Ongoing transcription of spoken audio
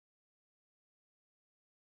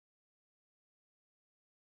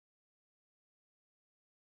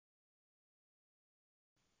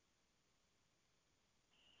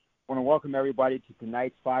to welcome everybody to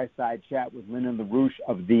tonight's Fireside Chat with Lyndon LaRouche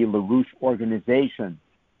of the LaRouche Organization.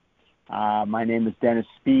 My name is Dennis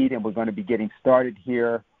Speed, and we're going to be getting started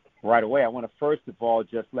here right away. I want to first of all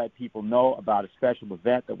just let people know about a special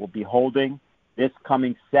event that we'll be holding this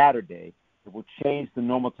coming Saturday. It will change the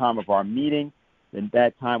normal time of our meeting, and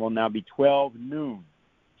that time will now be 12 noon.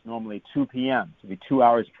 It's normally 2 p.m., so it'll be 2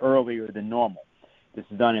 hours earlier than normal. This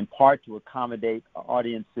is done in part to accommodate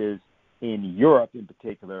audiences in Europe in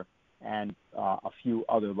particular and a few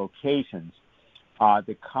other locations.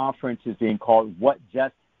 The conference is being called What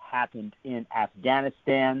Just Happened in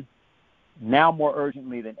Afghanistan. Now more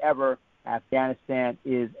urgently than ever, Afghanistan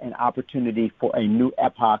is an opportunity for a new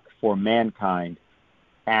epoch for mankind.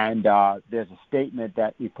 And there's a statement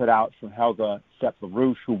that we put out from Helga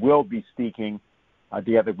Sepp-LaRouche, who will be speaking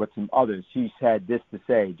together with some others. She said this to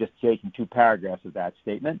say, just taking 2 paragraphs of that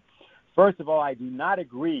statement. First of all, I do not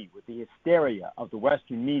agree with the hysteria of the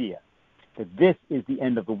Western media that this is the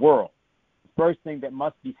end of the world. The first thing that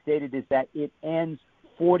must be stated is that it ends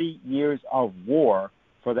 40 years of war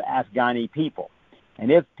for the Afghani people. And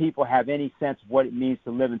if people have any sense of what it means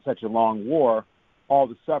to live in such a long war, all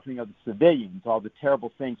the suffering of the civilians, all the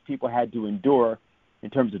terrible things people had to endure in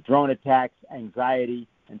terms of drone attacks, anxiety,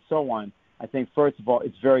 and so on, I think, first of all,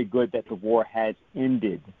 it's very good that the war has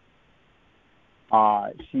ended.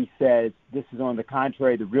 She says, this is on the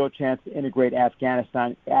contrary, the real chance to integrate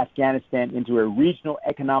Afghanistan into a regional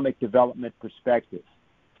economic development perspective.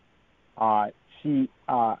 I'm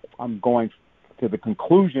going to the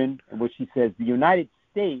conclusion in which she says the United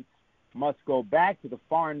States must go back to the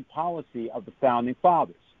foreign policy of the founding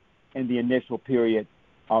fathers in the initial period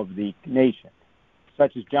of the nation,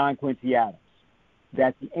 such as John Quincy Adams,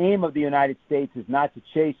 that the aim of the United States is not to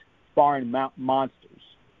chase foreign monsters,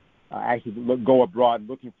 go abroad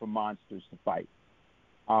looking for monsters to fight,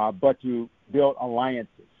 but to build alliances.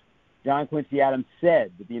 John Quincy Adams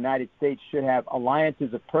said that the United States should have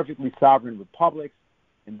alliances of perfectly sovereign republics,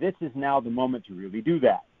 and this is now the moment to really do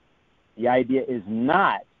that. The idea is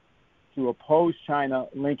not to oppose China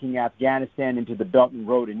linking Afghanistan into the Belt and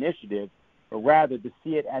Road Initiative, but rather to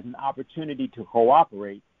see it as an opportunity to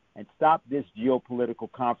cooperate and stop this geopolitical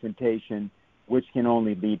confrontation, which can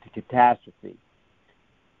only lead to catastrophe.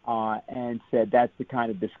 And said that's the kind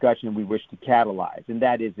of discussion we wish to catalyze, and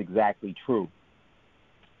that is exactly true.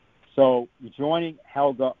 So joining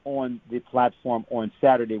Helga on the platform on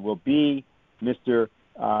Saturday will be Mr.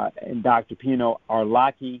 and Dr. Pino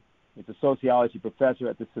Arlacchi. He's a sociology professor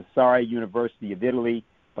at the Sassari University of Italy,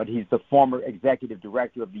 but he's the former executive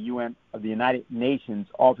director of the United Nations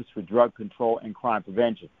Office for Drug Control and Crime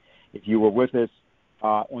Prevention. If you were with us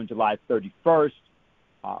on July 31st,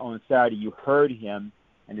 on Saturday, you heard him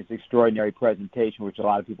and his extraordinary presentation, which a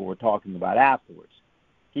lot of people were talking about afterwards.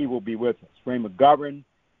 He will be with us. Ray McGovern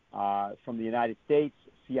from the United States,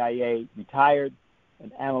 CIA retired,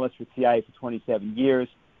 an analyst with CIA for 27 years,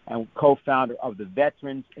 and co-founder of the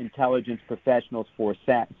Veterans Intelligence Professionals for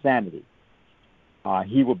Sanity.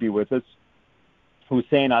 He will be with us.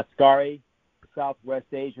 Hussein Askari, Southwest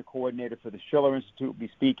Asia coordinator for the Schiller Institute, will be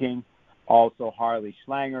speaking. Also Harley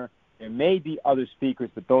Schlanger. There may be other speakers,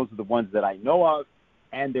 but those are the ones that I know of.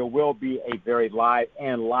 And there will be a very live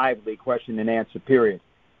and lively question and answer period.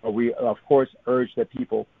 We, of course, urge that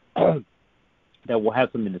people that will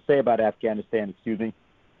have something to say about Afghanistan,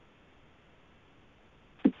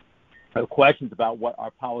 questions about what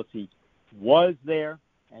our policy was there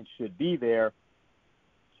and should be there,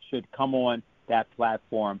 should come on that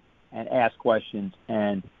platform and ask questions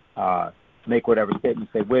and make whatever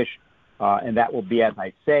statements they wish. And that will be, as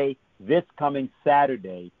I say, this coming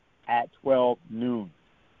Saturday at 12 noon.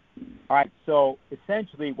 All right, so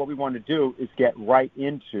essentially what we want to do is get right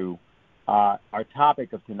into our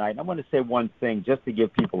topic of tonight. And I want to say one thing just to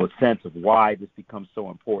give people a sense of why this becomes so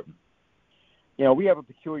important. You know, we have a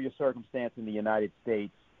peculiar circumstance in the United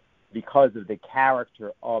States because of the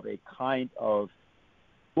character of a kind of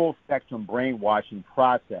full-spectrum brainwashing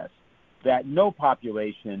process that no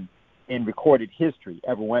population in recorded history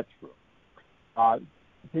ever went through.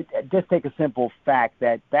 Just take a simple fact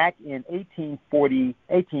that back in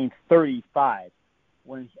 1835,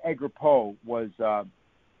 when Edgar Poe was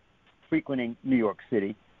frequenting New York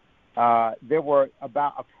City, there were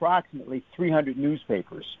about approximately 300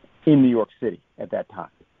 newspapers in New York City at that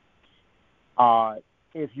time.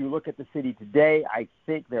 If you look at the city today, I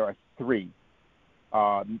think there are 3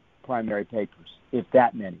 primary papers, if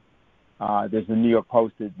that many. There's the New York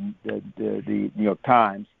Post, the New York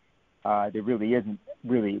Times. There really isn't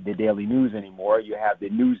really the Daily News anymore. You have the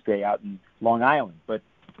Newsday out in Long Island, but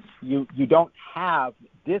you don't have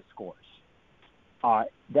discourse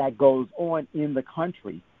that goes on in the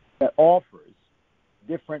country that offers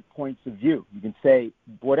different points of view. You can say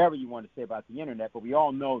whatever you want to say about the internet, but we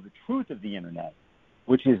all know the truth of the internet,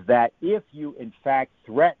 which is that if you in fact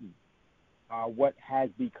threaten what has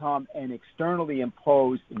become an externally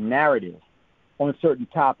imposed narrative on certain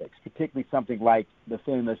topics, particularly something like the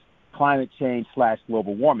famous climate change /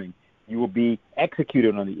 global warming, you will be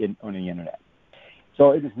executed on the internet.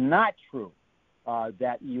 So it is not true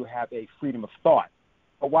that you have a freedom of thought.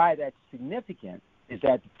 But why that's significant is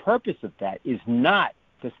that the purpose of that is not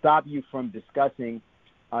to stop you from discussing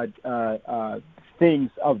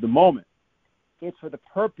things of the moment. It's for the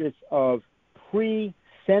purpose of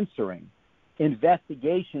pre-censoring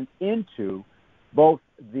investigations into both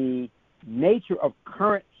the nature of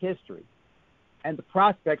current history and the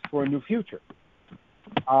prospects for a new future.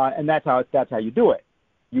 And that's how you do it.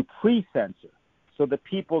 You pre-censor so that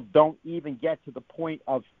people don't even get to the point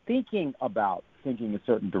of thinking in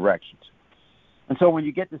certain directions. And so when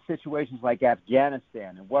you get to situations like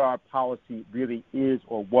Afghanistan and what our policy really is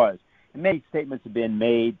or was, and many statements have been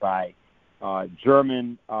made by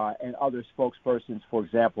German and other spokespersons, for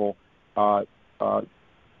example, I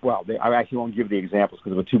actually won't give the examples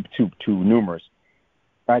because they're too numerous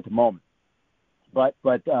at the moment. But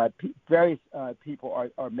various people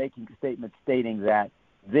are making statements stating that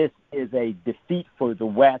this is a defeat for the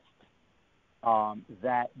West,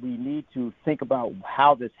 that we need to think about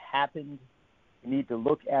how this happened. We need to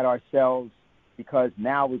look at ourselves because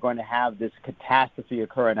now we're going to have this catastrophe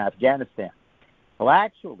occur in Afghanistan. Well,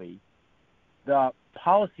 actually, the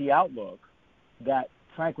policy outlook that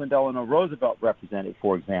Franklin Delano Roosevelt represented,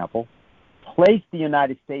 for example, placed the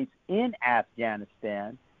United States in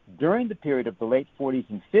Afghanistan during the period of the late 40s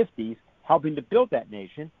and 50s, helping to build that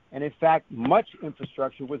nation. And in fact, much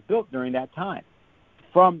infrastructure was built during that time.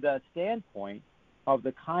 From the standpoint of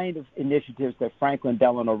the kind of initiatives that Franklin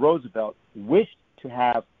Delano Roosevelt wished to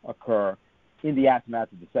have occur in the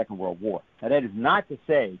aftermath of the Second World War. Now, that is not to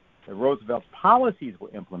say that Roosevelt's policies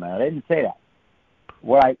were implemented. I didn't say that.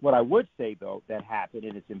 What I would say, though, that happened,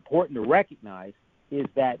 and it's important to recognize, is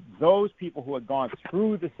that those people who had gone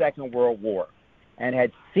through the Second World War and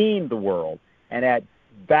had seen the world and had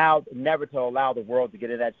vowed never to allow the world to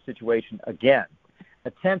get in that situation again,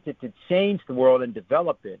 attempted to change the world and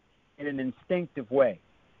develop it in an instinctive way.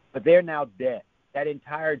 But they're now dead. That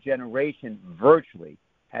entire generation virtually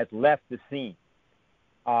has left the scene.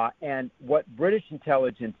 And what British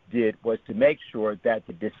intelligence did was to make sure that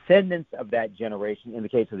the descendants of that generation, in the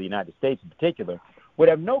case of the United States in particular, would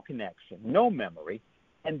have no connection, no memory,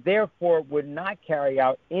 and therefore would not carry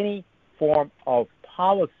out any form of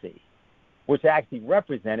policy which actually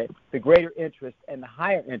represented the greater interest and the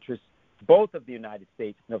higher interest both of the United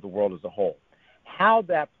States and of the world as a whole. How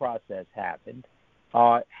that process happened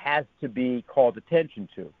has to be called attention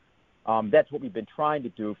to. That's what we've been trying to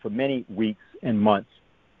do for many weeks and months,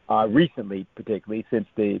 recently, particularly since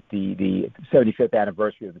the 75th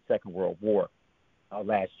anniversary of the Second World War.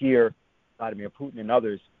 Last year, Vladimir Putin and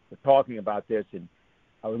others were talking about this, and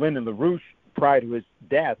Lyndon LaRouche, prior to his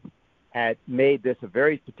death, had made this a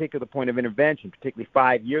very particular point of intervention, particularly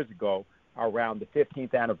 5 years ago, around the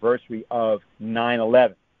 15th anniversary of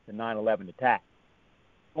 9/11, the 9/11 attack.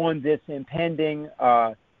 On this impending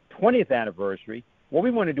 20th anniversary, what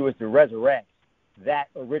we want to do is to resurrect that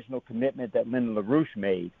original commitment that Lyndon LaRouche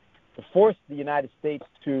made to force the United States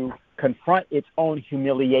to confront its own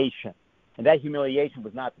humiliation. And that humiliation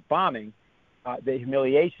was not the bombing. The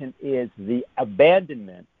humiliation is the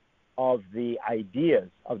abandonment of the ideas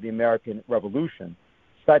of the American Revolution,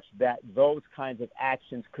 such that those kinds of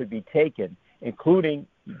actions could be taken, including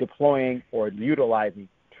deploying or utilizing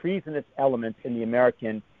treasonous elements in the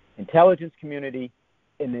American intelligence community,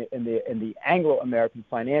 in the Anglo-American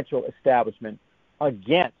financial establishment,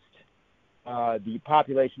 against the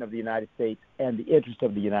population of the United States and the interest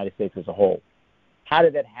of the United States as a whole. How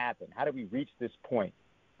did that happen? How did we reach this point?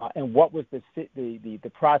 And what was the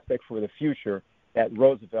prospect for the future that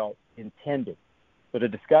Roosevelt intended? So to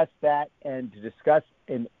discuss that and to discuss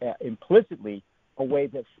implicitly a way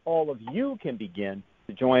that all of you can begin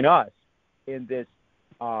to join us in this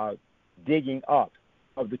digging up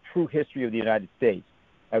of the true history of the United States.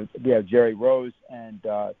 We have Gerry Rose, and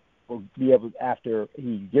we'll be able, after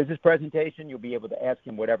he gives his presentation, you'll be able to ask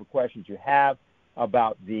him whatever questions you have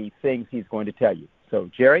about the things he's going to tell you. So,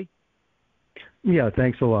 Gerry? Yeah,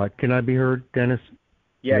 thanks a lot. Can I be heard, Dennis?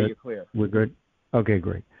 Yeah, you're clear. We're good? Okay,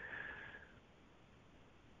 great.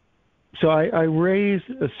 So I raised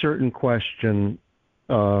a certain question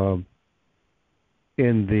in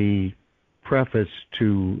the preface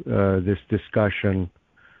to this discussion,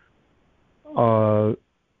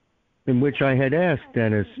 in which I had asked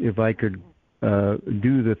Dennis if I could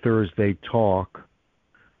do the Thursday talk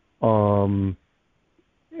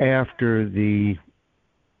after the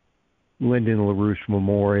Lyndon LaRouche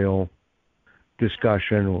Memorial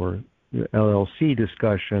discussion or LLC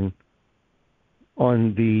discussion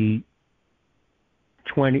on the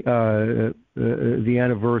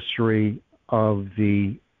anniversary of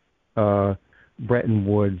the Bretton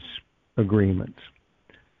Woods agreements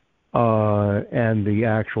and the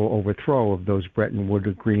actual overthrow of those Bretton Woods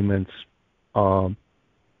agreements in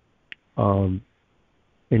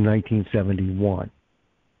 1971,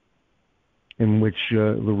 in which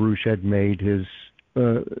LaRouche had made his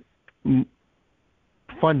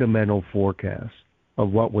fundamental forecast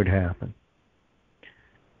of what would happen.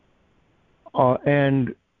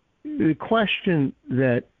 And the question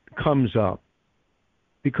that comes up,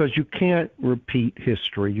 because you can't repeat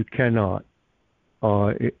history, you cannot.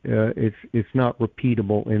 It's not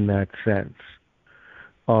repeatable in that sense,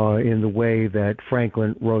 in the way that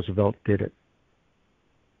Franklin Roosevelt did it.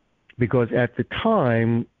 Because at the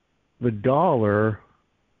time, the dollar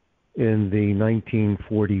in the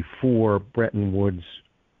 1944 Bretton Woods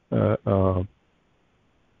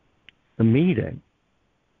meeting,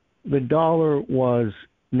 the dollar was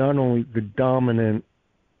not only the dominant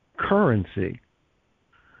currency,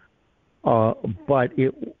 but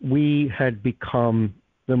we had become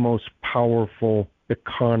the most powerful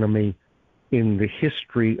economy in the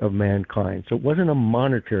history of mankind. So it wasn't a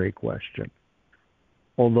monetary question,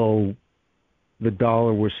 although the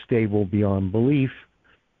dollar was stable beyond belief,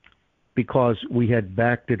 because we had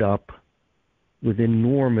backed it up with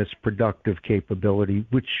enormous productive capability,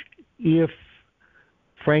 which if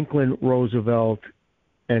Franklin Roosevelt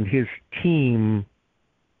and his team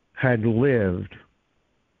had lived,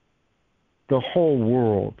 the whole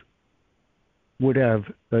world would have,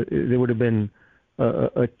 there would have been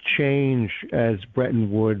a change, as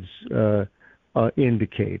Bretton Woods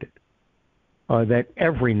indicated, that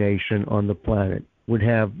every nation on the planet would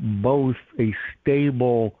have both a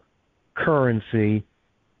stable currency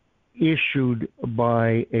issued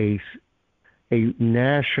by a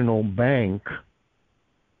national bank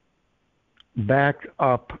backed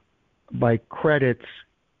up by credits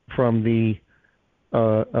from the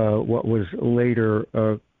what was later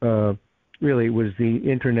really was the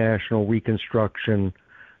International Reconstruction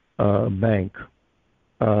Bank,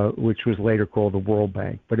 which was later called the World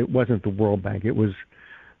Bank, but it wasn't the World Bank. It was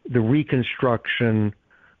the Reconstruction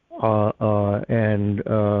and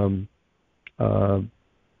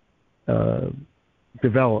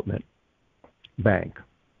Development Bank,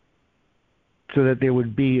 so that there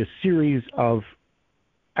would be a series of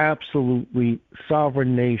absolutely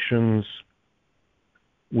sovereign nations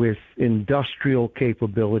with industrial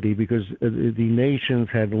capability, because the nations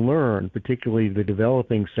had learned, particularly the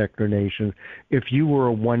developing sector nations, if you were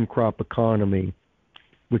a one-crop economy,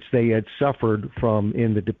 which they had suffered from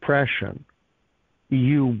in the Depression,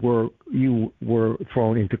 you were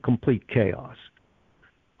thrown into complete chaos.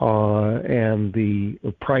 And the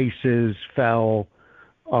prices fell.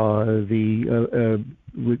 With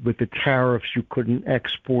the tariffs, you couldn't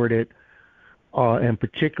export it. And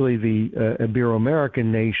particularly the Ibero-American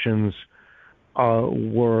nations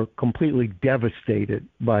were completely devastated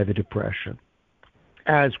by the Depression,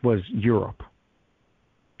 as was Europe.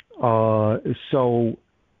 So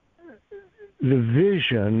the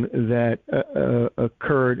vision that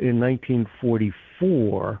occurred in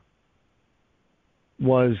 1944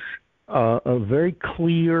 was a very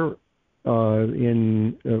clear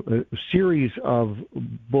in a series of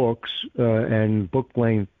books and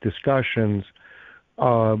book-length discussions,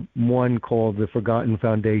 one called The Forgotten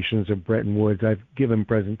Foundations of Bretton Woods. I've given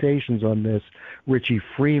presentations on this. Richie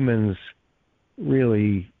Freeman's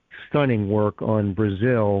really stunning work on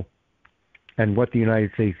Brazil and what the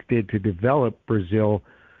United States did to develop Brazil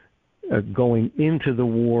going into the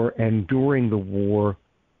war and during the war,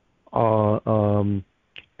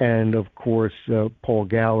 and of course Paul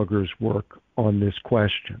Gallagher's work on this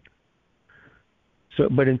question. So,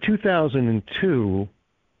 but in 2002,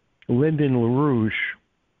 Lyndon LaRouche,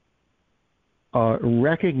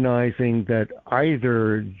 recognizing that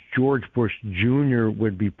either George Bush Jr.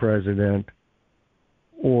 would be president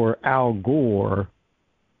or Al Gore,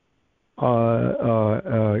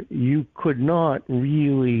 you could not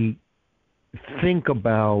really think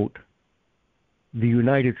about the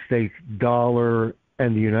United States dollar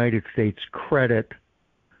and the United States credit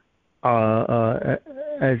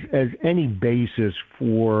as any basis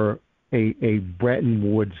for a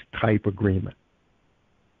Bretton Woods type agreement.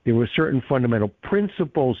 There were certain fundamental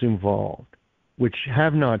principles involved which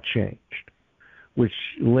have not changed, which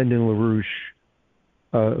Lyndon LaRouche,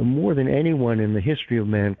 more than anyone in the history of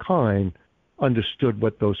mankind, understood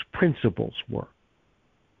what those principles were.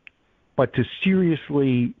 But to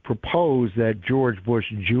seriously propose that George Bush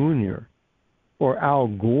Jr. or Al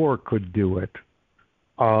Gore could do it,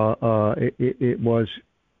 it was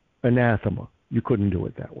anathema. You couldn't do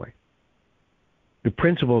it that way. The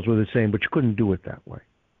principles were the same, but you couldn't do it that way.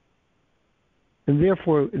 And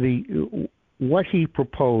therefore, what he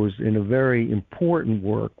proposed in a very important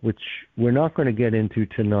work, which we're not going to get into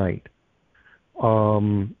tonight,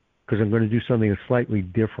 because I'm going to do something slightly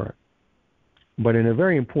different, but in a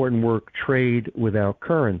very important work, Trade Without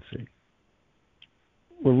Currency,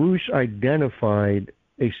 LaRouche identified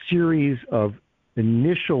a series of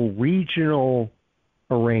initial regional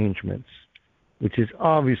arrangements, which is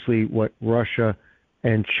obviously what Russia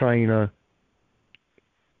and China,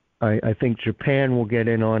 I think Japan will get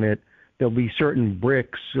in on it. There'll be certain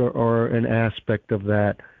BRICS or an aspect of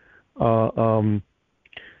that, where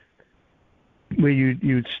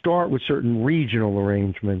you'd start with certain regional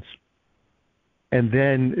arrangements, and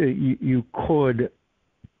then you could,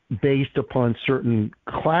 based upon certain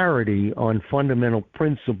clarity on fundamental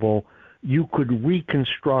principle, you could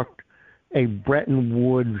reconstruct a Bretton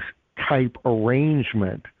Woods type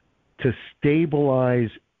arrangement to stabilize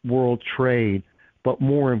world trade, but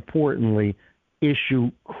more importantly,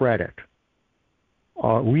 issue credit,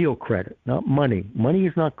 real credit, not money. Money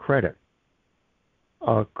is not credit,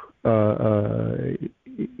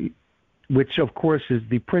 which of course is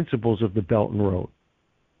the principles of the Belt and Road.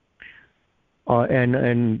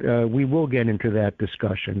 And we will get into that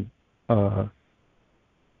discussion. But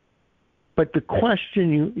the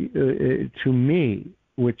question to me,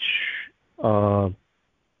 which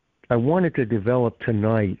I wanted to develop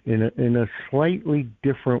tonight in a slightly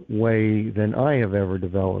different way than I have ever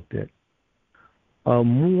developed it,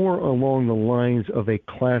 more along the lines of a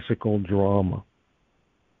classical drama.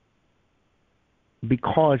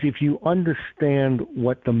 Because if you understand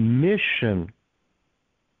what the mission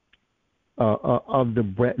of the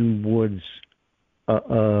Bretton Woods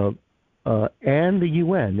and the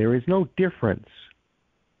UN, there is no difference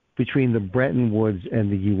between the Bretton Woods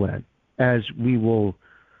and the UN, as you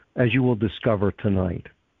will discover tonight.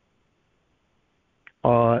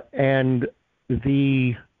 And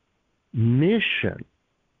the mission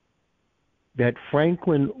that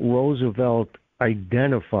Franklin Roosevelt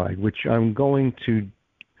identified, which I'm going to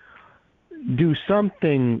do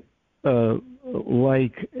something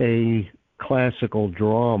like a classical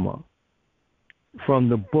drama from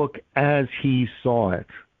the book As He Saw It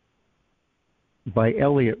by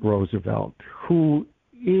Elliott Roosevelt, who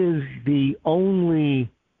is the only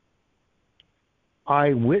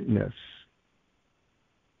eyewitness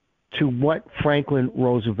to what Franklin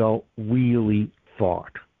Roosevelt really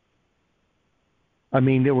thought. I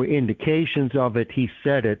mean, there were indications of it, he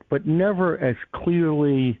said it, but never as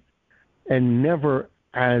clearly and never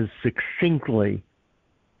as succinctly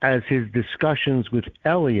as his discussions with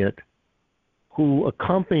Elliott, who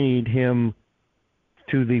accompanied him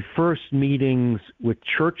to the first meetings with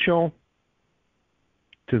Churchill,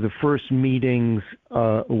 to the first meetings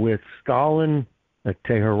with Stalin at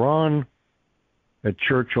Tehran, at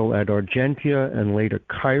Churchill at Argentia, and later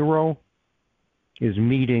Cairo, his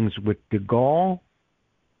meetings with de Gaulle,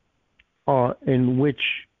 in which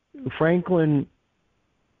Franklin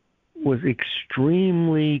was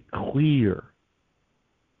extremely clear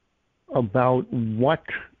about what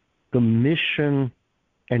the mission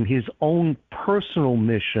and his own personal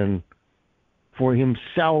mission for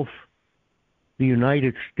himself, the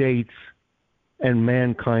United States, and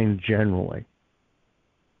mankind generally.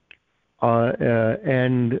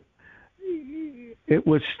 And it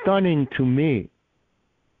was stunning to me.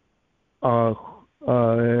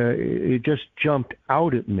 It just jumped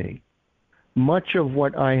out at me. Much of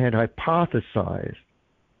what I had hypothesized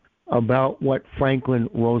about what Franklin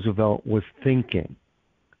Roosevelt was thinking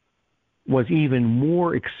was even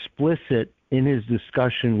more explicit in his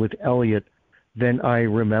discussion with Elliott than I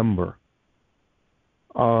remember.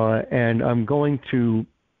 And I'm going to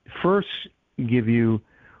first give you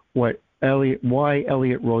why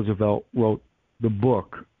Elliott Roosevelt wrote the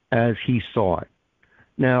book As He Saw It.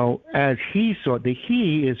 Now, as he saw it, the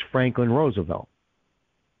he is Franklin Roosevelt.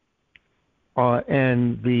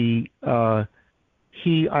 And he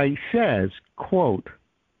says, quote,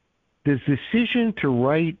 "The decision to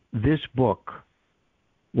write this book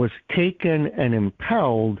was taken and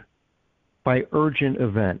impelled by urgent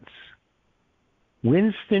events.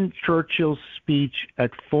 Winston Churchill's speech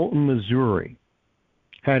at Fulton, Missouri,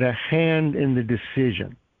 had a hand in the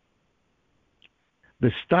decision.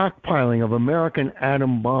 The stockpiling of American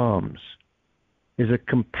atom bombs is a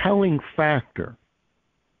compelling factor.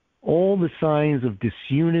 All the signs of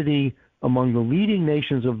disunity among the leading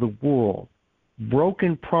nations of the world,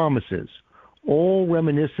 broken promises, all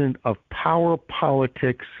reminiscent of power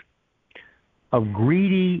politics, of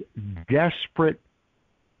greedy, desperate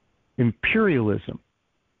imperialism,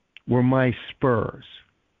 were my spurs.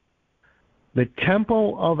 The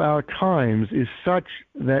tempo of our times is such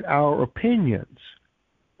that our opinions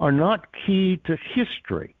are not key to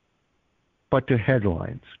history, but to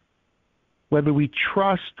headlines. Whether we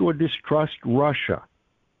trust or distrust Russia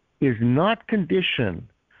is not conditioned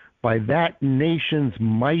by that nation's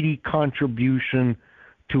mighty contribution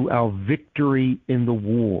to our victory in the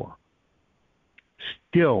war.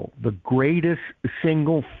 Still, the greatest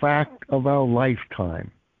single fact of our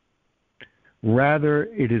lifetime. Rather,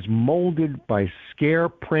 it is molded by scare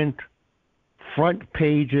print, front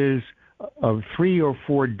pages of 3 or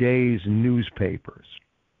 4 days newspapers.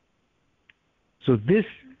 So this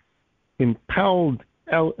impelled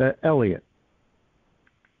Eliot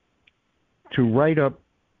to write up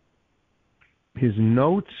his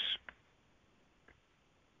notes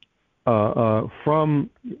from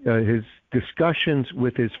his discussions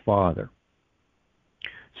with his father.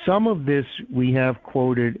 Some of this we have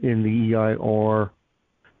quoted in the EIR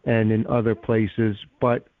and in other places,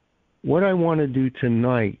 but what I want to do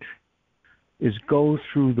tonight is go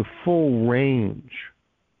through the full range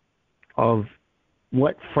of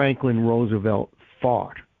what Franklin Roosevelt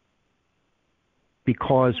thought.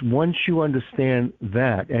 Because once you understand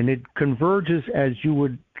that, and it converges as you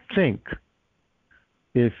would think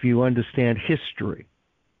if you understand history,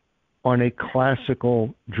 on a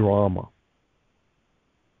classical drama.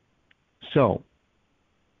 So,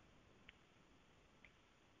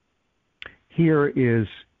 here is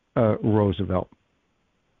Roosevelt.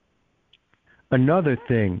 Another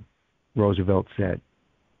thing Roosevelt said,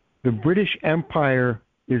 the British Empire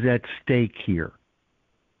is at stake here.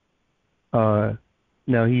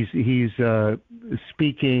 Now he's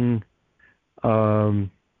speaking about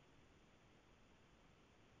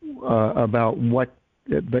what,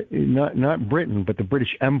 but not Britain, but the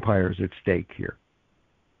British Empire is at stake here.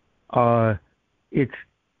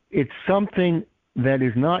 It's something that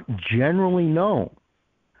is not generally known,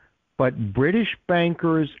 but British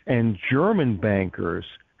bankers and German bankers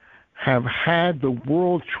have had the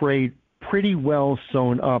world trade pretty well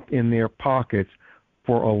sewn up in their pockets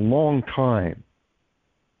for a long time,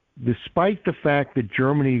 despite the fact that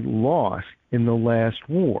Germany lost in the last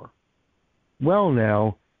war. Well,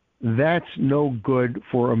 now, that's no good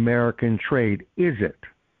for American trade, is it?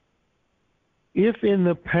 If in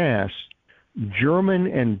the past, German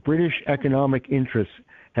and British economic interests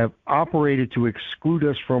have operated to exclude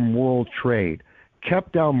us from world trade,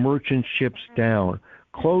 kept our merchant ships down,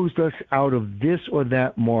 closed us out of this or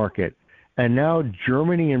that market, and now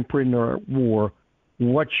Germany and Britain are at war,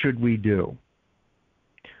 what should we do?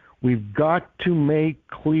 We've got to make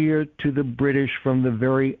clear to the British from the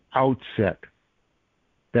very outset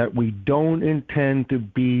that we don't intend to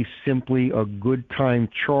be simply a good time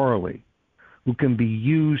Charlie who can be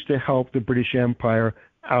used to help the British Empire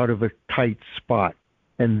out of a tight spot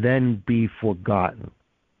and then be forgotten.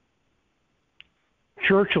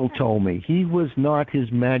 Churchill told me he was not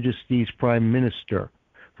His Majesty's Prime Minister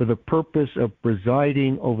for the purpose of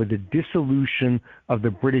presiding over the dissolution of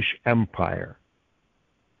the British Empire.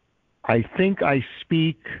 I think I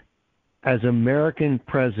speak as American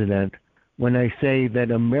president when I say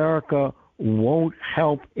that America won't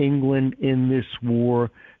help England in this war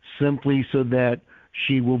simply so that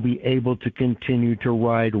she will be able to continue to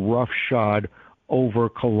ride roughshod over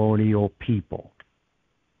colonial people.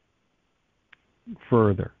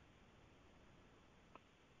 Further,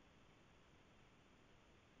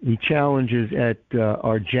 he challenges at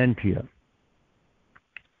Argentia,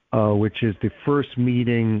 which is the first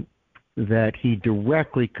meeting that he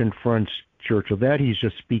directly confronts Churchill. That he's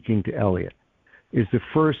just speaking to Eliot. Is the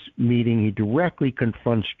first meeting he directly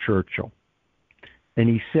confronts Churchill. And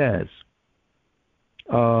he says,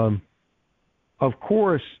 of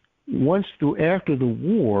course, after the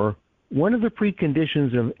war, one of the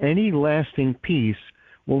preconditions of any lasting peace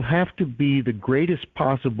will have to be the greatest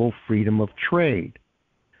possible freedom of trade.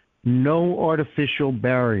 No artificial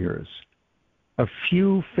barriers. A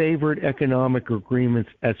few favored economic agreements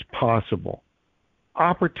as possible.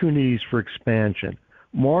 Opportunities for expansion.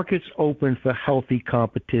 Markets open for healthy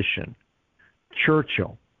competition.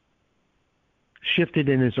 Churchill shifted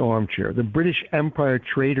in his armchair. The British Empire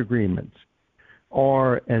trade agreements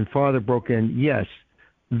are, and father broke in, yes,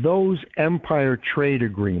 those empire trade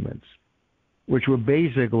agreements, which were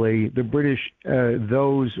basically the British,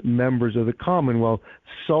 those members of the Commonwealth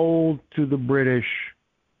sold to the British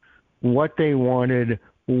what they wanted,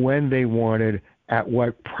 when they wanted, at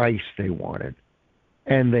what price they wanted.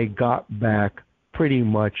 And they got back pretty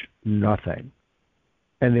much nothing.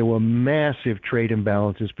 And there were massive trade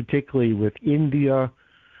imbalances, particularly with India,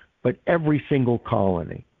 but every single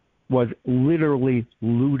colony was literally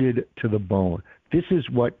looted to the bone. This is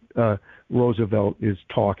what Roosevelt is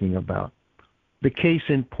talking about. The case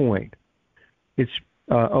in point, it's,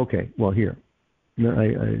 okay, well, here.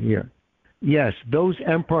 Here. Yes, those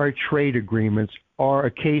empire trade agreements are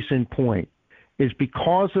a case in point. It's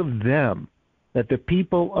because of them that the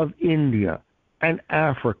people of India and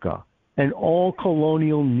Africa and all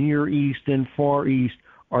colonial Near East and Far East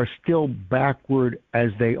are still backward as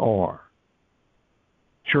they are.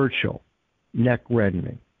 Churchill, neck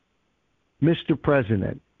reddening. Mr.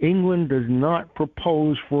 President, England does not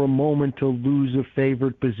propose for a moment to lose a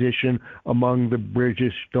favored position among the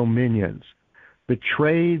British dominions. The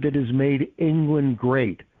trade that has made England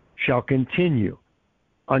great shall continue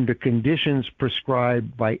under conditions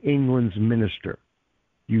prescribed by England's minister.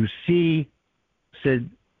 You see, said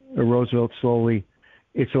Roosevelt slowly,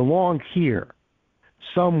 it's along here,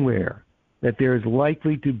 somewhere, that there is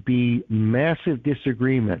likely to be massive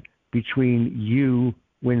disagreement between you,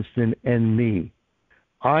 Winston, and me.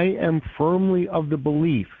 I am firmly of the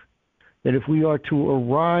belief that if we are to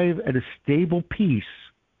arrive at a stable peace,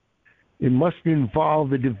 it must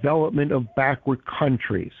involve the development of backward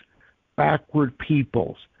countries, backward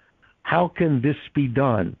peoples. How can this be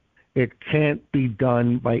done? It can't be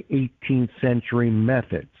done by 18th century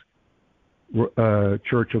methods.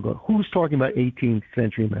 Churchill goes, who's talking about 18th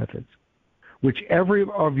century methods? Whichever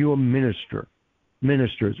of your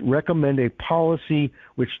ministers recommend a policy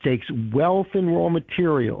which takes wealth and raw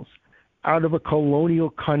materials out of a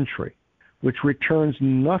colonial country, which returns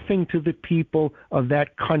nothing to the people of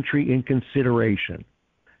that country in consideration.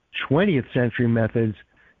 20th century methods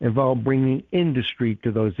involve bringing industry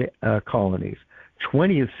to those colonies.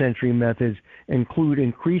 20th century methods include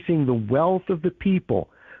increasing the wealth of the people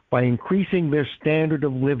by increasing their standard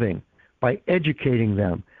of living, by educating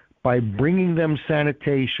them, by bringing them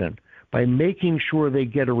sanitation, by making sure they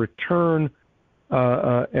get a return,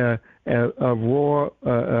 return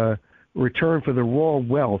for the raw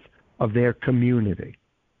wealth of their community.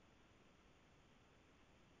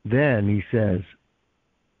 Then he says,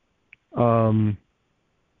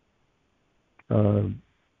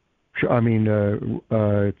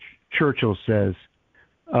 Churchill says,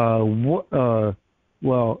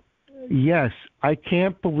 well, yes, I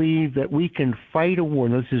can't believe that we can fight a war.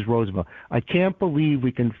 No, this is Roosevelt. I can't believe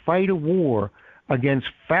we can fight a war against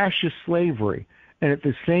fascist slavery and at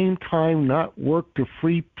the same time not work to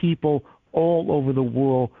free people all over the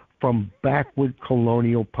world from backward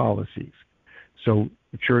colonial policies. So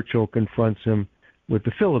Churchill confronts him with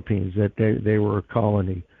the Philippines, that they were a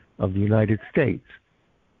colony of the United States.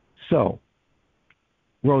 So,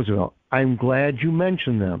 Roosevelt, I'm glad you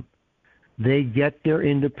mentioned them. They get their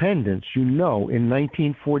independence, in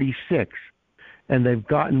 1946, and they've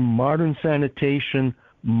gotten modern sanitation,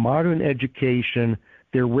 modern education.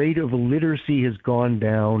 Their rate of illiteracy has gone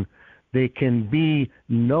down. There can be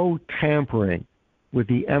no tampering with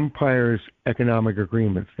the empire's economic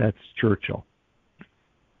agreements. That's Churchill.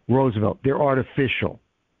 Roosevelt, they're artificial.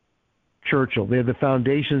 Churchill, they're the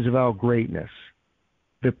foundations of our greatness.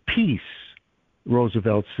 The peace,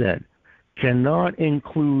 Roosevelt said, cannot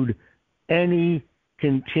include any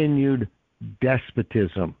continued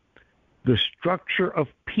despotism. The structure of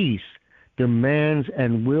peace demands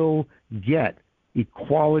and will get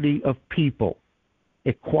equality of people.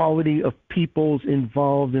 Equality of peoples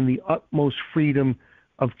involved in the utmost freedom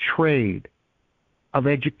of trade, of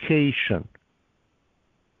education.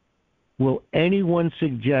 Will anyone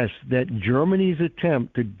suggest that Germany's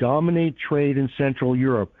attempt to dominate trade in Central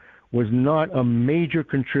Europe was not a major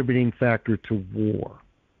contributing factor to war?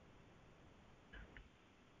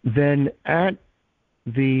 Then at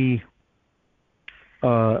the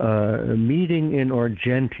meeting in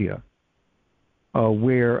Argentina,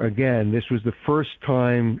 where, again, this was the first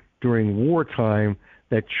time during wartime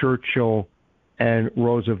that Churchill and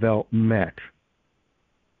Roosevelt met.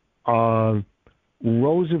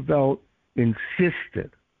 Roosevelt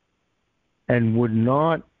insisted and would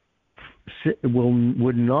not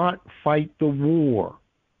fight the war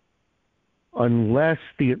unless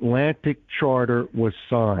the Atlantic Charter was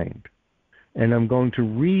signed. And I'm going to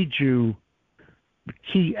read you the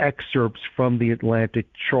key excerpts from the Atlantic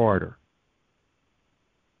Charter.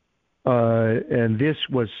 And this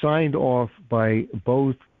was signed off by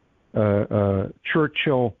both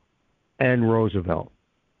Churchill and Roosevelt,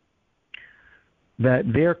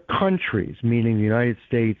 that their countries, meaning the United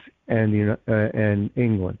States and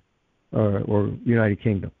England, or United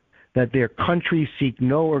Kingdom, that their countries seek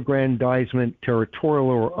no aggrandizement, territorial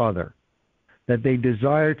or other, that they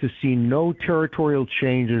desire to see no territorial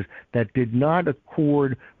changes that did not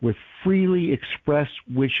accord with freely expressed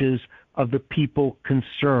wishes of the people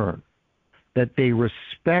concerned, that they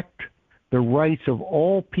respect the rights of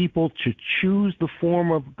all people to choose the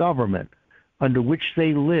form of government under which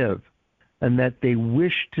they live, and that they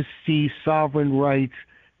wish to see sovereign rights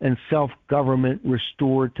and self-government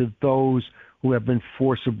restored to those who have been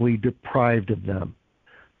forcibly deprived of them,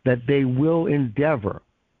 that they will endeavor,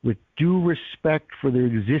 with due respect for their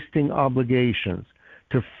existing obligations,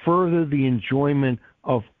 to further the enjoyment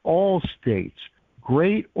of all states,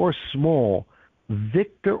 great or small,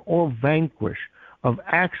 victor or vanquished, of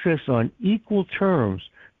access on equal terms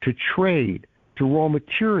to trade, to raw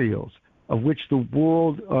materials, of which the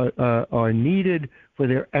world are needed for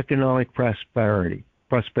their economic prosperity,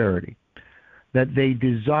 that they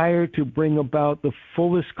desire to bring about the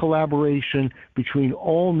fullest collaboration between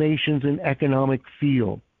all nations in economic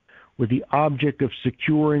field, with the object of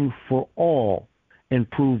securing for all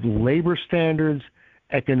improved labor standards,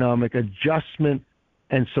 economic adjustment,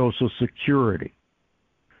 and social security.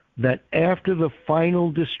 That after the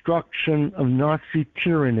final destruction of Nazi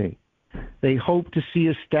tyranny, they hope to see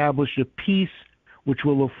established a peace which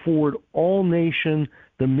will afford all nations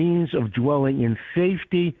the means of dwelling in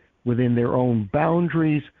safety within their own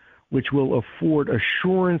boundaries, which will afford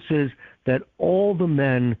assurances that all the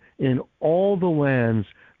men in all the lands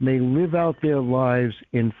may live out their lives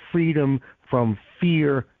in freedom from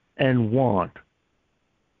fear and want.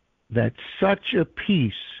 That such a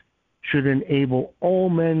peace should enable all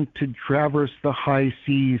men to traverse the high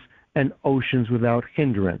seas and oceans without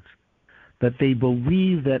hindrance, that they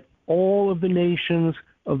believe that all of the nations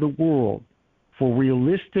of the world, for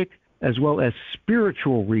realistic as well as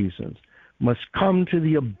spiritual reasons, must come to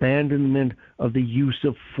the abandonment of the use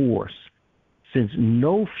of force, since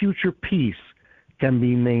no future peace can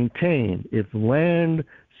be maintained if land,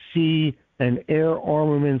 sea, and air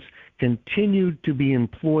armaments continue to be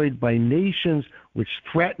employed by nations which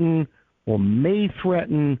threaten or may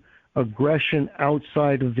threaten aggression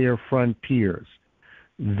outside of their frontiers.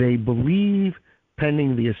 They believe,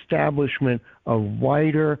 pending the establishment of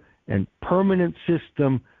wider and permanent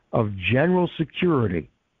system of general security,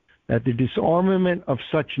 that the disarmament of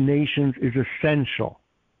such nations is essential,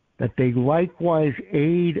 that they likewise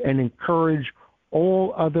aid and encourage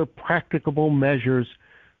all other practicable measures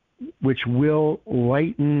which will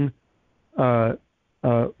lighten for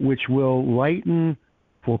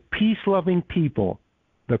peace-loving people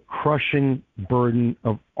the crushing burden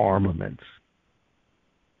of armaments.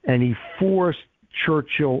 And he forced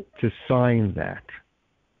Churchill to sign that.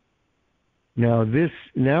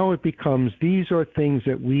 Now it becomes, these are things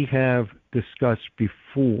that we have discussed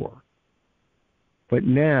before. But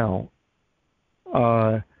now,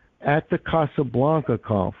 at the Casablanca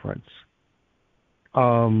conference,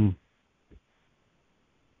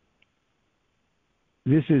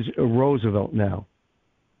 this is Roosevelt now.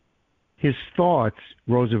 His thoughts,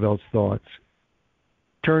 Roosevelt's thoughts,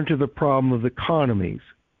 turn to the problem of economies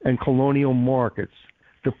and colonial markets,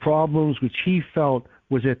 the problems which he felt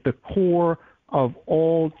was at the core of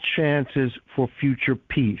all chances for future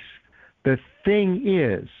peace. The thing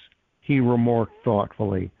is, he remarked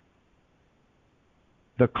thoughtfully,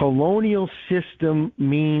 the colonial system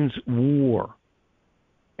means war.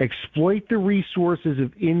 Exploit the resources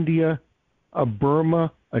of India, a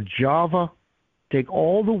Burma, a Java, take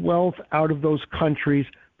all the wealth out of those countries,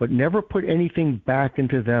 but never put anything back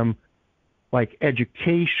into them like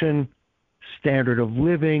education, standard of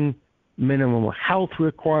living, minimum health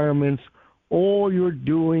requirements. All you're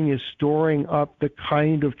doing is storing up the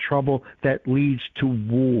kind of trouble that leads to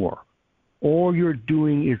war. All you're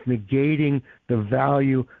doing is negating the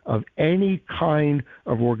value of any kind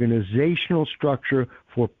of organizational structure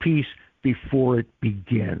for peace before it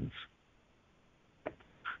begins.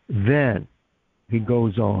 Then he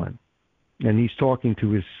goes on, and he's talking to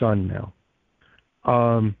his son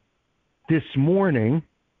now. This morning,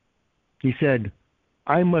 he said,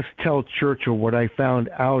 I must tell Churchill what I found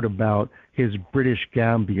out about his British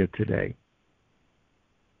Gambia today.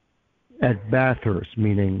 At Bathurst,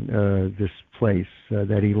 meaning this place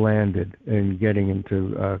that he landed in getting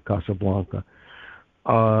into Casablanca,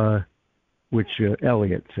 which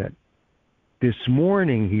Eliot said. This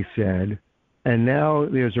morning, he said, and now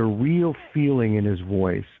there's a real feeling in his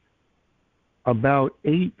voice. About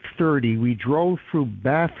 8:30, we drove through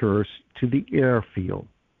Bathurst to the airfield.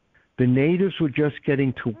 The natives were just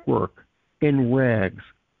getting to work, in rags,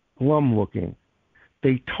 glum-looking.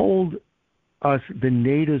 They told us the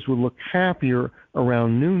natives would look happier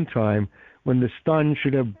around noontime when the sun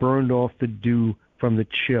should have burned off the dew from the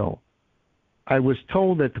chill. I was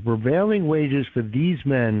told that the prevailing wages for these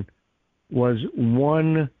men was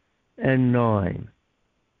 1 and 9,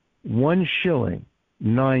 1 shilling,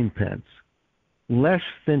 9 pence, less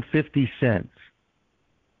than 50 cents.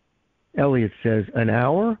 Eliot says, an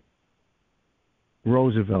hour?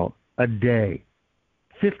 Roosevelt, a day,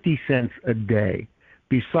 50 cents a day,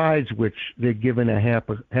 besides which they're given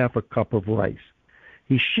half a cup of rice.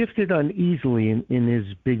 He shifted uneasily in his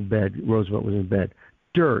big bed. Roosevelt was in bed.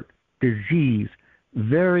 Dirt, disease,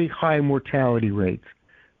 very high mortality rates.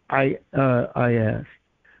 I asked.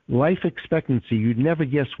 Life expectancy, you'd never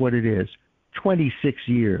guess what it is, 26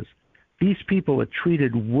 years. These people are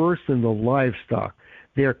treated worse than the livestock.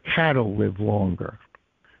 Their cattle live longer.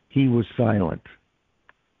 He was silent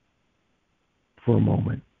for a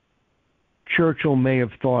moment. Churchill may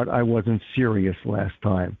have thought I wasn't serious last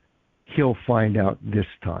time. He'll find out this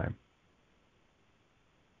time.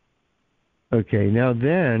 Okay, now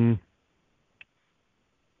then,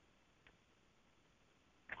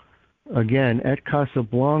 again, at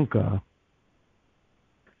Casablanca,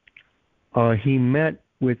 he met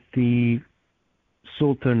with the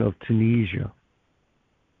Sultan of Tunisia,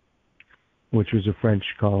 which was a French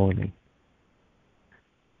colony.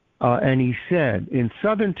 And he said, in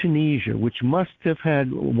southern Tunisia, which must have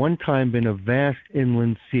had one time been a vast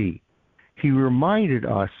inland sea, he reminded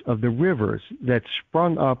us of the rivers that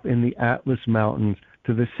sprung up in the Atlas Mountains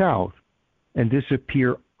to the south and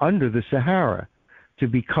disappear under the Sahara to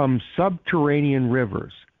become subterranean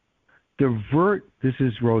rivers. This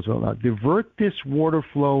is Roosevelt now, divert this water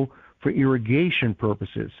flow for irrigation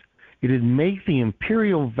purposes. It'd make the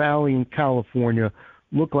Imperial Valley in California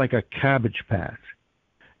look like a cabbage patch.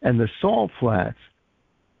 And the salt flats,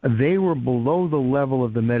 they were below the level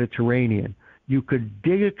of the Mediterranean. You could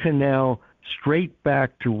dig a canal straight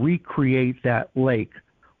back to recreate that lake,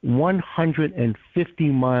 150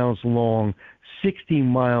 miles long, 60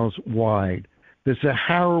 miles wide. The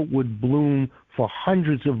Sahara would bloom for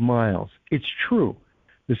hundreds of miles. It's true.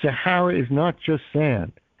 The Sahara is not just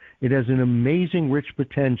sand. It has an amazing rich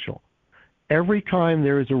potential. Every time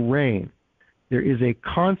there is a rain, there is a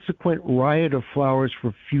consequent riot of flowers for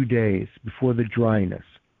a few days before the dryness.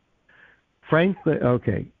 Franklin,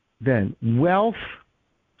 okay, then, wealth,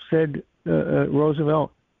 said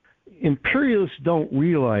Roosevelt, imperialists don't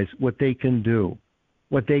realize what they can do,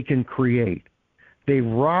 what they can create. They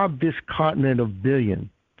robbed this continent of billion,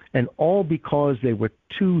 and all because they were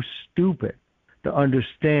too stupid to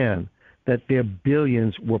understand that their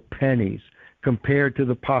billions were pennies compared to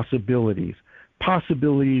the possibilities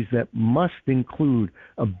that must include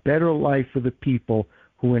a better life for the people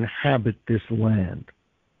who inhabit this land.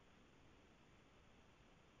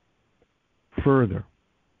 Further,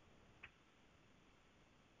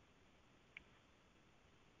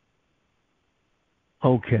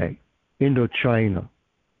 okay, Indochina.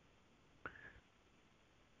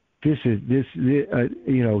 This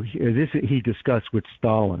he discussed with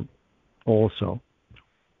Stalin also.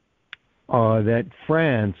 That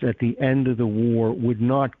France, at the end of the war, would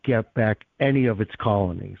not get back any of its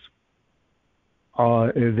colonies.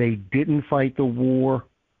 They didn't fight the war,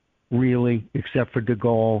 really, except for de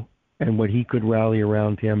Gaulle and what he could rally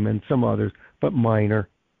around him and some others, but minor.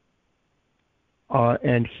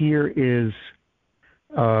 And here is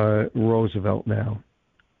Roosevelt now.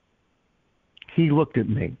 He looked at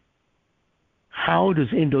me. How does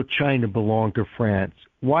Indochina belong to France?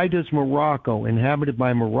 Why does Morocco, inhabited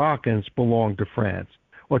by Moroccans, belong to France?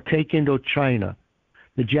 Or take Indochina.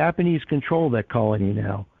 The Japanese control that colony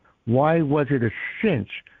now. Why was it a cinch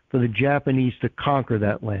for the Japanese to conquer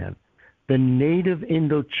that land? The native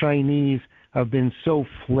Indochinese have been so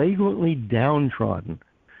flagrantly downtrodden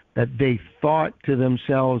that they thought to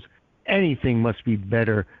themselves, anything must be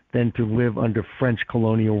better than to live under French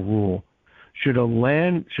colonial rule. Should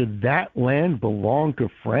that land belong to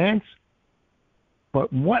France?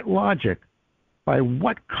 But what logic? By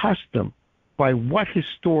what custom? By what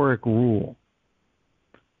historic rule?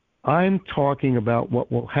 I'm talking about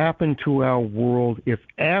what will happen to our world if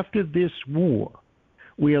after this war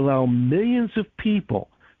we allow millions of people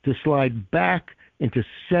to slide back into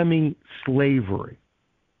semi-slavery.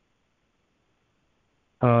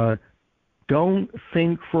 Don't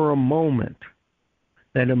think for a moment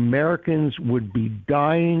that Americans would be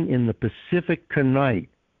dying in the Pacific tonight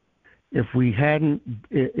if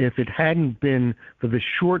it hadn't been for the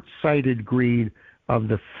short-sighted greed of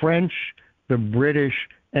the French, the British,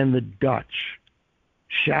 and the Dutch.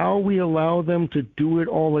 Shall we allow them to do it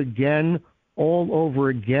all again, all over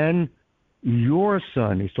again? Your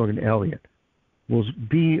son, he's talking to Eliot, will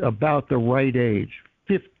be about the right age,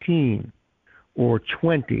 15. or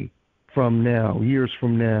 20 from now, years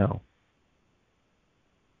from now.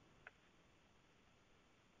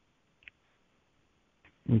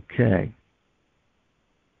 Okay.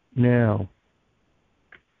 Now,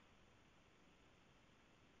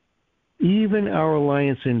 even our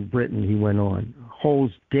alliance in Britain, he went on,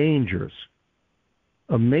 holds dangers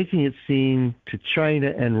of making it seem to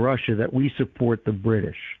China and Russia that we support the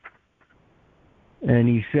British. And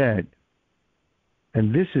he said,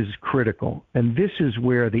 and this is critical, and this is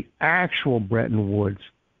where the actual Bretton Woods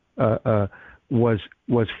was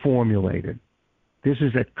formulated. This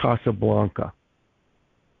is at Casablanca.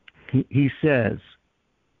 He says,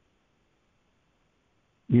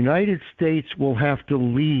 United States will have to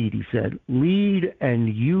lead, he said, lead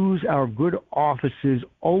and use our good offices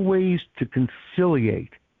always to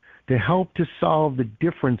conciliate, to help to solve the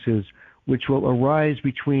differences which will arise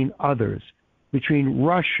between others, between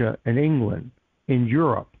Russia and England, in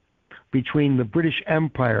Europe, between the British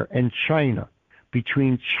Empire and China,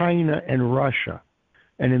 between China and Russia,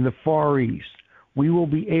 and in the Far East. We will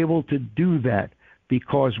be able to do that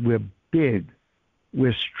because we're big,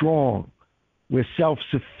 we're strong, we're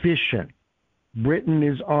self-sufficient. Britain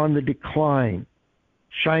is on the decline.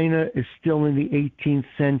 China is still in the 18th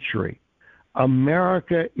century.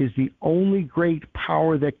 America is the only great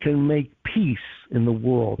power that can make peace in the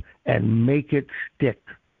world and make it stick.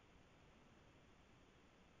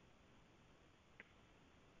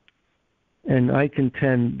 And I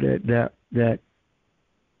contend that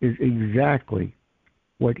is exactly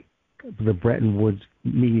what the Bretton Woods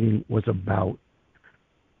meeting was about.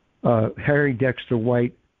 Harry Dexter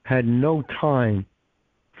White had no time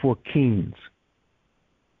for Keynes.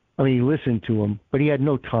 I mean, he listened to him, but he had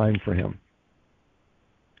no time for him.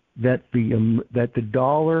 That the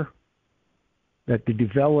dollar, that the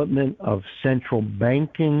development of central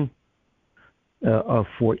banking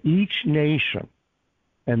for each nation,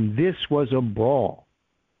 and this was a brawl,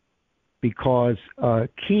 because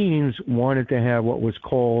Keynes wanted to have what was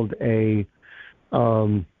called a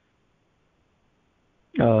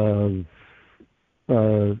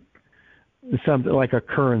something like a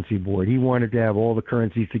currency board. He wanted to have all the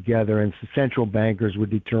currencies together, and central bankers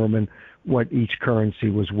would determine what each currency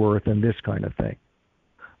was worth and this kind of thing.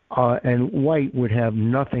 And White would have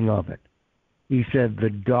nothing of it. He said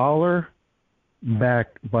the dollar,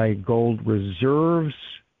 backed by gold reserves,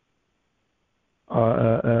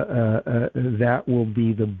 that will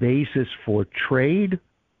be the basis for trade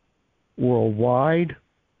worldwide,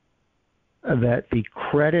 that the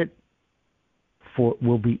credit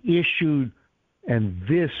will be issued, and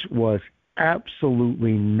this was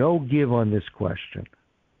absolutely no give on this question,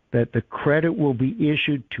 that the credit will be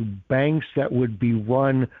issued to banks that would be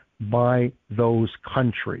run by those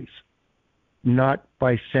countries, not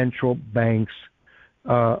by central banks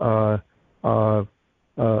of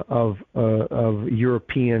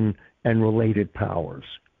European and related powers.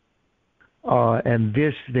 And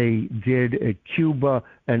this they did at Cuba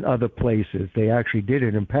and other places. They actually did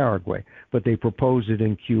it in Paraguay, but they proposed it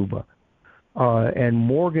in Cuba. And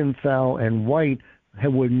Morgenthau and White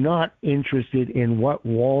were not interested in what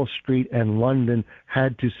Wall Street and London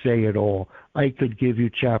had to say at all. I could give you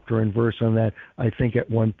chapter and verse on that. I think at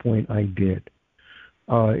one point I did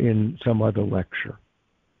in some other lecture.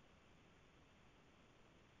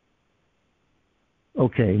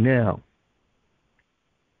 Okay, now.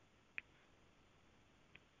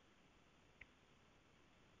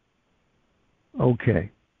 Okay.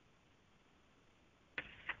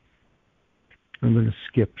 I'm going to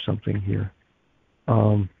skip something here.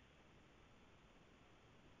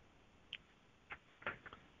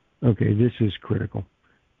 Okay, this is critical.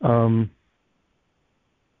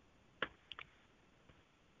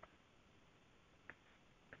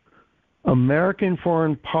 American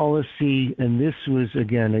foreign policy, and this was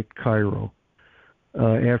again at Cairo,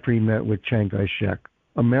 after he met with Chiang Kai-shek.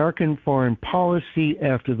 American foreign policy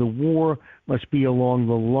after the war must be along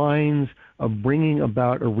the lines of bringing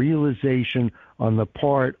about a realization on the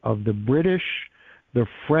part of the British, the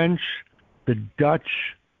French, the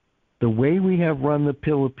Dutch. The way we have run the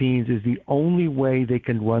Philippines is the only way they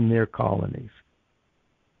can run their colonies.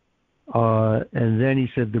 And then he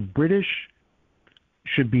said the British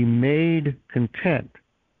should be made content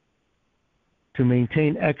to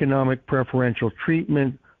maintain economic preferential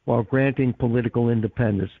treatment while granting political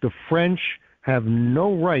independence. The French have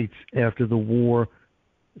no rights after the war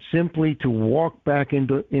simply to walk back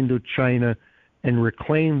into China and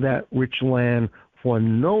reclaim that rich land for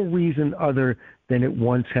no reason other than it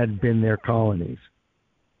once had been their colonies.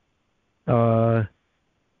 And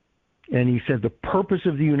he said the purpose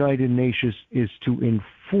of the United Nations is to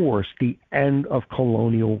enforce the end of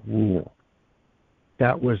colonial rule.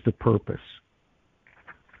 that was the purpose.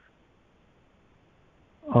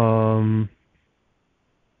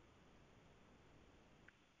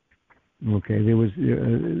 Okay,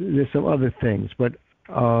 there's some other things, but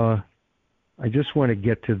I just want to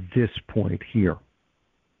get to this point here.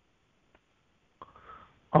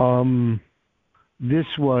 This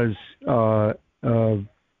was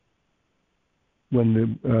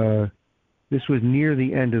this was near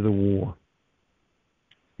the end of the war,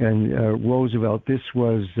 and Roosevelt. This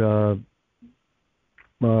was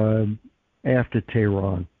after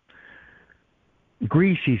Tehran.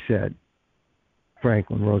 Greece, he said,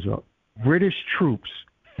 Franklin Roosevelt, British troops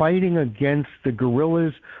fighting against the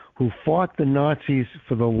guerrillas who fought the Nazis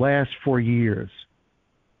for the last 4 years.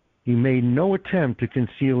 He made no attempt to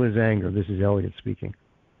conceal his anger. This is Eliot speaking.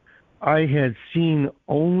 I had seen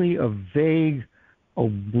only a vague,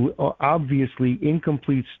 obviously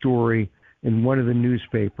incomplete story in one of the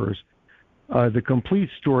newspapers. The complete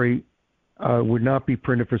story would not be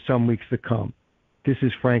printed for some weeks to come. This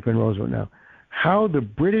is Franklin Roosevelt now. How the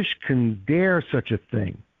British can dare such a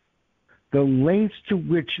thing, the lengths to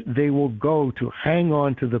which they will go to hang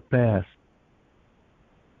on to the past.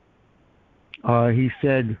 He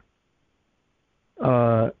said,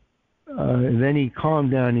 and then he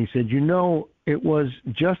calmed down. He said, it was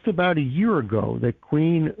just about a year ago that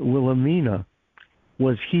Queen Wilhelmina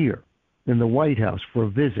was here in the White House for a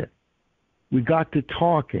visit. We got to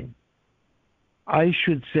talking. I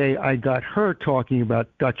should say I got her talking about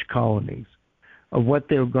Dutch colonies, of what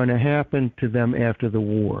they were going to happen to them after the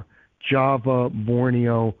war. Java,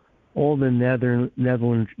 Borneo, all the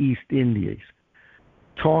Netherlands, East Indies.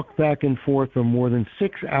 Talked back and forth for more than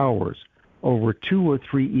 6 hours over 2 or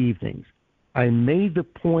 3 evenings. I made the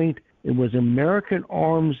point it was American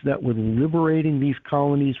arms that were liberating these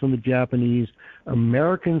colonies from the Japanese,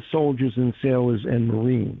 American soldiers and sailors and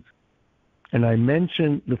Marines. And I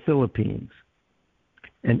mentioned the Philippines.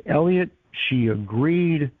 And Eliot, she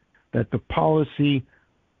agreed that the policy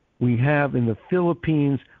we have in the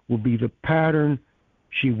Philippines will be the pattern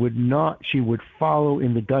she would follow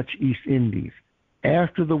in the Dutch East Indies.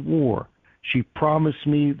 After the war, she promised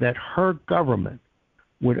me that her government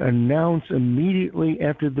would announce immediately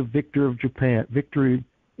after the victory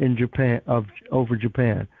in Japan over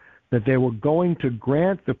Japan, that they were going to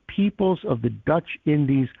grant the peoples of the Dutch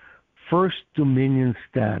Indies first dominion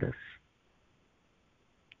status.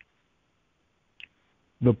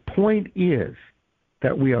 The point is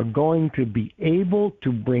that we are going to be able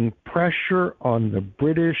to bring pressure on the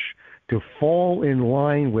British to fall in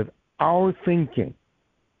line with our thinking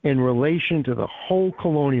in relation to the whole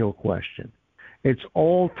colonial question. It's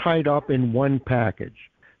all tied up in one package.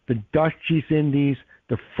 The Dutch East Indies,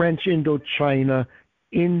 the French Indochina,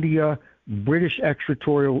 India, British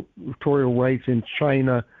extraterritorial rights in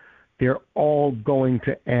China, they're all going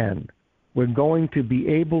to end. We're going to be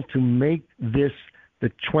able to make this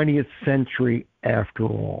the 20th century after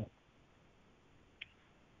all.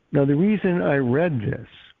 Now, the reason I read this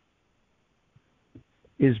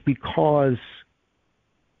is because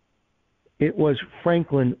it was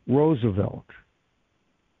Franklin Roosevelt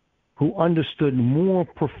who understood more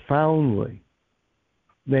profoundly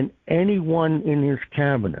than anyone in his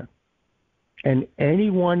cabinet and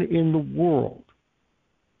anyone in the world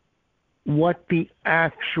what the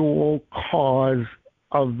actual cause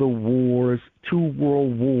of the wars, 2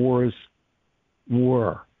 world wars,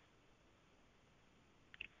 were.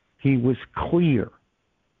 He was clear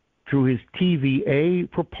through his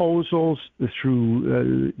TVA proposals,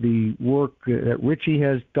 through the work that Richie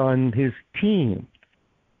has done, his team,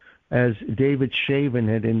 as David Shaven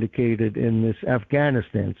had indicated in this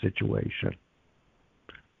Afghanistan situation.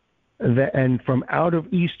 And from out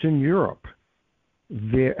of Eastern Europe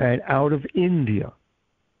and out of India,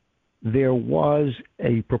 there was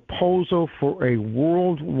a proposal for a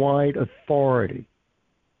worldwide authority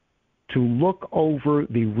to look over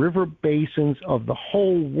the river basins of the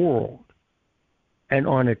whole world and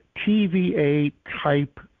on a TVA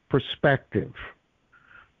type perspective,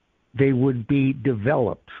 they would be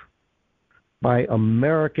developed by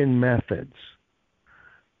American methods,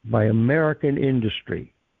 by American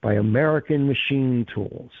industry, by American machine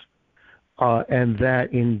tools. And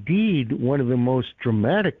that indeed one of the most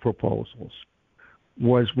dramatic proposals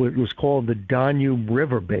was what was called the Danube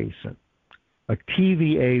River Basin, a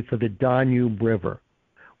TVA for the Danube River,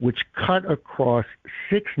 which cut across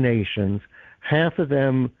 6 nations. Half of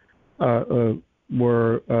them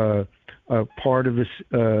were part of this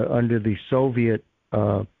under the Soviet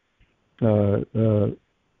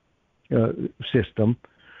system,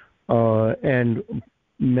 and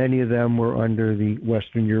many of them were under the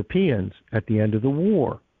Western Europeans at the end of the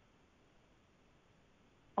war.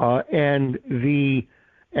 And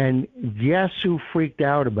guess who freaked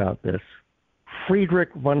out about this?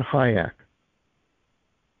 Friedrich von Hayek.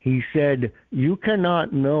 He said, you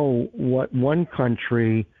cannot know what one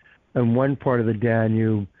country and one part of the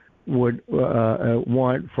Danube would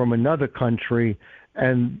want from another country,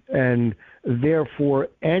 and therefore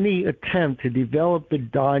any attempt to develop the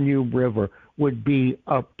Danube River would be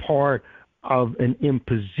a part of an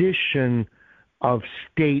imposition of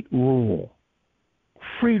state rule.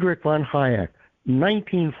 Friedrich von Hayek,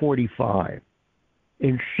 1945,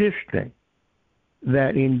 insisting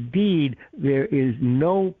that indeed there is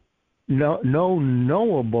no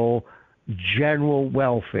knowable general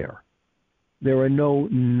welfare. There are no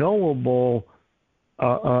knowable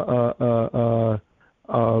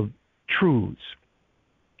truths,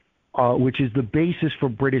 which is the basis for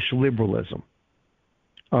British liberalism,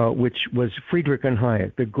 which was Friedrich von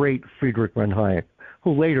Hayek, the great Friedrich von Hayek,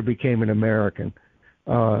 who later became an American,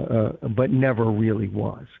 but never really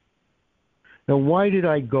was. Now, why did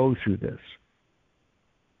I go through this?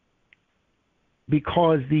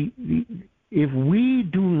 Because if we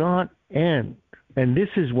do not end, and this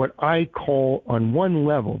is what I call on one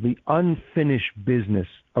level the unfinished business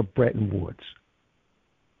of Bretton Woods,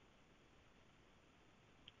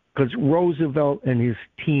 because Roosevelt and his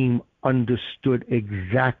team understood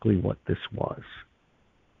exactly what this was,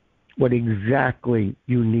 what exactly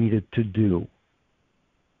you needed to do,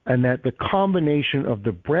 and that the combination of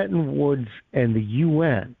the Bretton Woods and the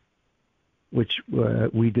UN, which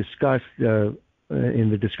we discussed in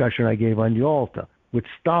the discussion I gave on Yalta, with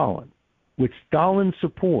Stalin's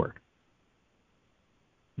support,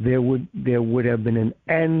 there would have been an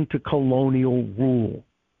end to colonial rule.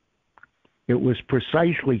 It was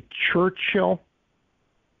precisely Churchill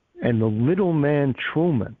and the little man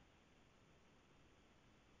Truman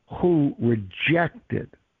who rejected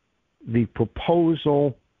the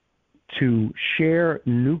proposal to share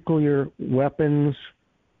nuclear weapons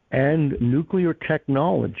and nuclear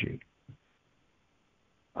technology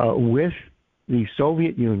with the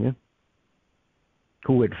Soviet Union,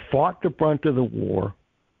 who had fought the brunt of the war,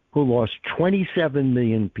 who lost 27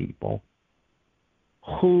 million people,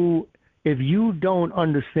 who, if you don't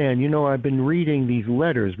understand, I've been reading these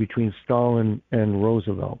letters between Stalin and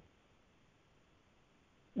Roosevelt.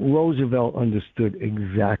 Roosevelt understood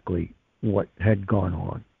exactly what had gone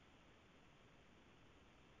on.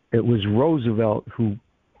 It was Roosevelt who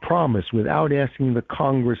promised, without asking the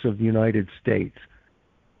Congress of the United States,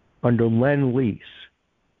 under Lend-Lease,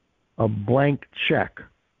 a blank check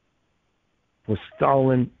for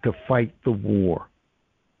Stalin to fight the war.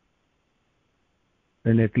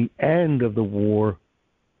 And at the end of the war,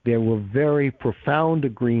 there were very profound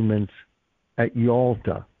agreements at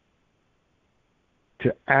Yalta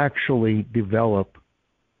to actually develop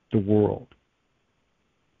the world.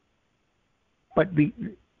 But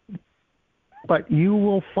you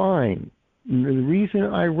will find, the reason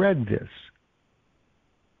I read this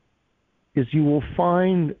is you will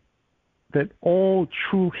find that all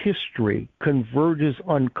true history converges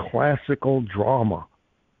on classical drama.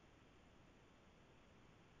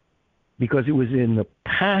 Because it was in the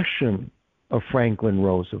passion of Franklin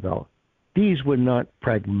Roosevelt. These were not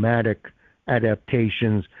pragmatic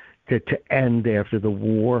adaptations to end after the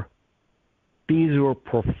war. These were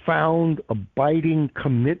profound, abiding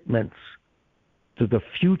commitments to the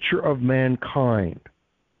future of mankind.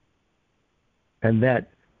 And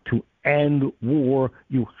that to end war,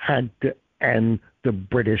 you had to end the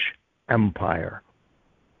British Empire.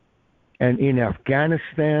 And in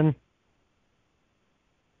Afghanistan,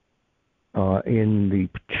 in the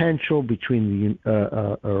potential between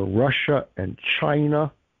Russia and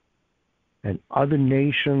China and other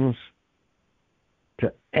nations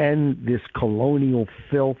to end this colonial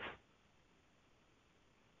filth,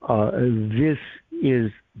 this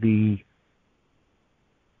is the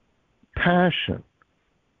passion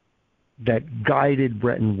that guided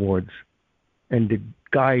Bretton Woods and that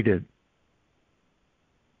guided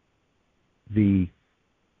the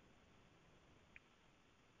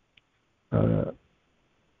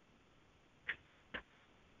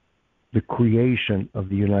creation of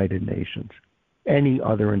the United Nations. Any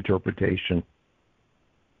other interpretation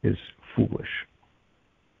is foolish.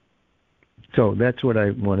 So that's what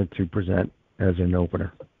I wanted to present as an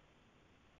opener.